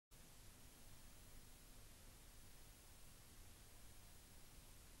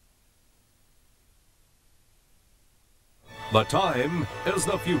The time is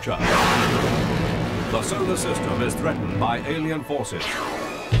the future. The solar system is threatened by alien forces.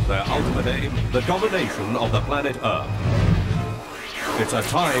 Their ultimate aim, the domination of the planet Earth. It's a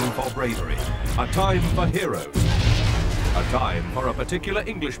time for bravery, a time for heroes, a time for a particular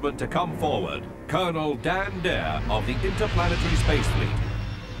Englishman to come forward, Colonel Dan Dare of the Interplanetary Space Fleet.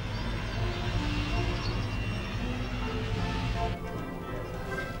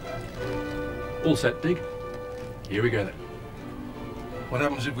 All set, Dig? Here we go then. What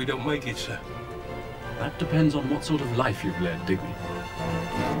happens if we don't make it, sir? That depends on what sort of life you've led, Digby.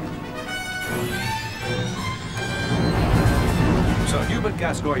 Sir Hubert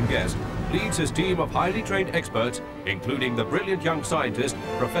Guest leads his team of highly trained experts, including the brilliant young scientist,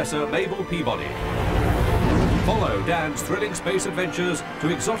 Professor Mabel Peabody. Follow Dan's thrilling space adventures to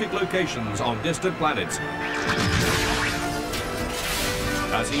exotic locations on distant planets,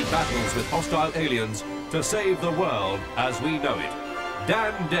 as he battles with hostile aliens to save the world as we know it.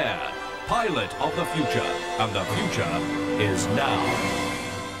 Dan Dare, pilot of the future, and the future is now.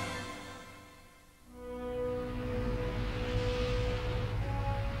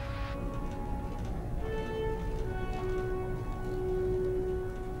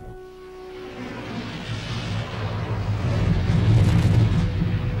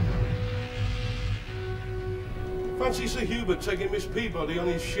 Fancy Sir Hubert taking Miss Peabody on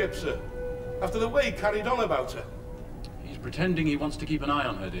his ship, sir, after the way he carried on about her. He's pretending he wants to keep an eye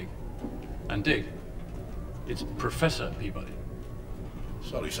on her, Dig. And Dig, it's Professor Peabody.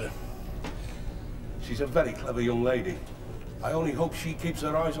 Sorry, sir. She's a very clever young lady. I only hope she keeps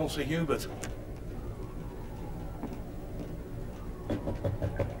her eyes on Sir Hubert.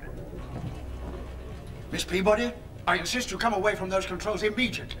 Miss Peabody, I insist you come away from those controls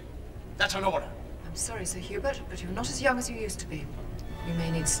immediately. That's an order. I'm sorry, Sir Hubert, but you're not as young as you used to be. You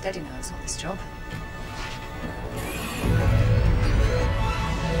may need steady nerves on this job.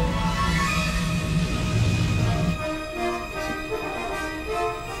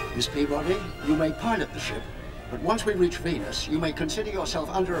 Miss Peabody, you may pilot the ship, but once we reach Venus, you may consider yourself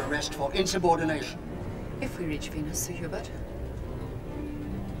under arrest for insubordination. If we reach Venus, Sir Hubert.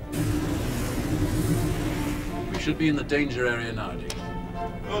 We should be in the danger area now, Dig.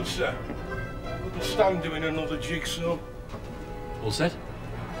 Good, sir. Wouldn't stand doing another jigsaw. All set?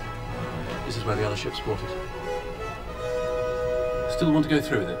 This is where the other ship's spotted. Still want to go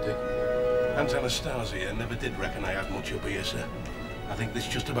through with it, Dick? Aunt Anastasia never did reckon I had much up here, sir. I think this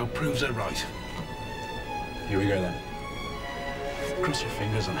just about proves her right. Here we go then. Cross your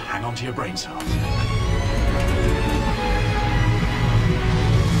fingers and hang on to your brain cells.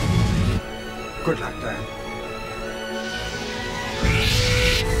 Good luck, Dan.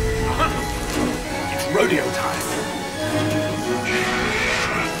 It's rodeo time.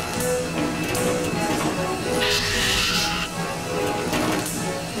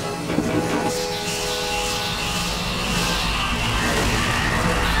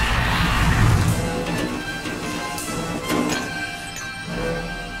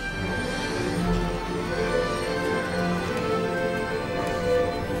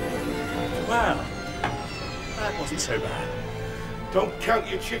 Well, that wasn't so bad. Don't count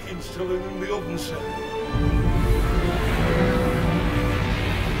your chickens till they're in the oven, sir.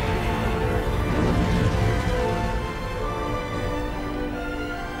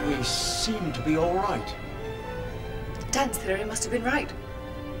 We seem to be all right. Dan's theory must have been right.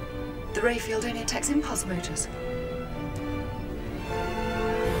 The ray field only attacks impulse motors.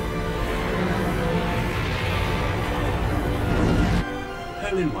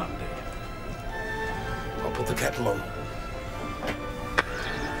 Hole in one, Dick. I'll put the kettle on.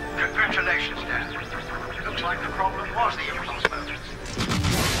 Congratulations, Dan. Looks like the problem was the impulse motor.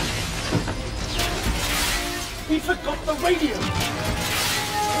 We forgot the radio!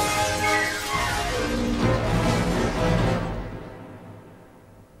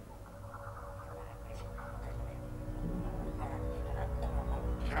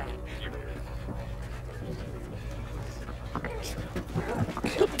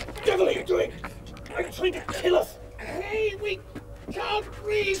 What the devil are you doing? Are you trying to kill us? Hey, we can't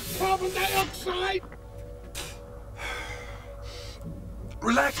breathe carbon dioxide!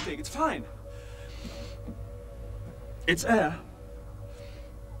 Relax, Dig, it's fine. It's air.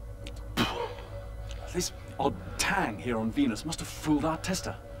 This odd tang here on Venus must have fooled our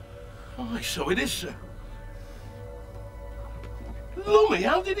tester. Aye, so it is, sir. Lummy,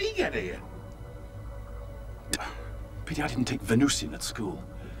 how did he get here? Pity I didn't take Venusian at school.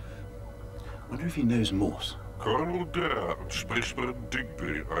 Wonder if he knows Morse. Colonel Dare and Spaceman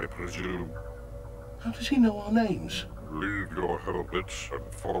Digby, I presume. How does he know our names? Leave your helmets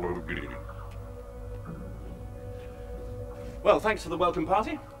and follow me. Well, thanks for the welcome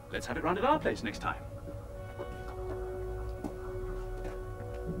party. Let's have it round at our place next time.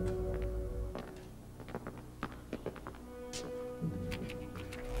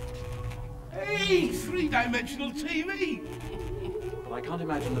 Hey, three-dimensional TV! But I can't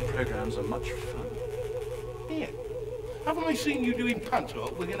imagine the programs are much fun. Here, haven't I seen you doing panto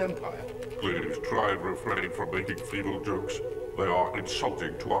at Wigan Empire? Please try and refrain from making feeble jokes. They are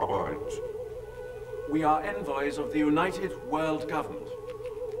insulting to our minds. We are envoys of the United World Government.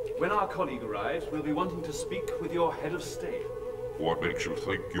 When our colleague arrives, we'll be wanting to speak with your head of state. What makes you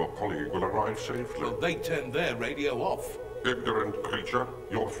think your colleague will arrive safely? Well, they turned their radio off. Ignorant creature,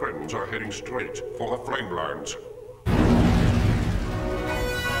 your friends are heading straight for the flame lines.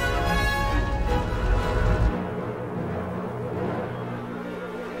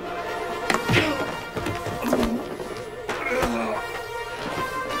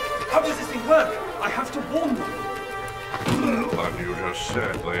 How does this thing work? I have to warn them. But you just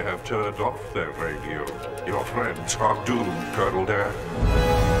said they have turned off their radio. Your friends are doomed, Colonel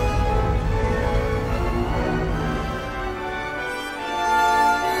Dare.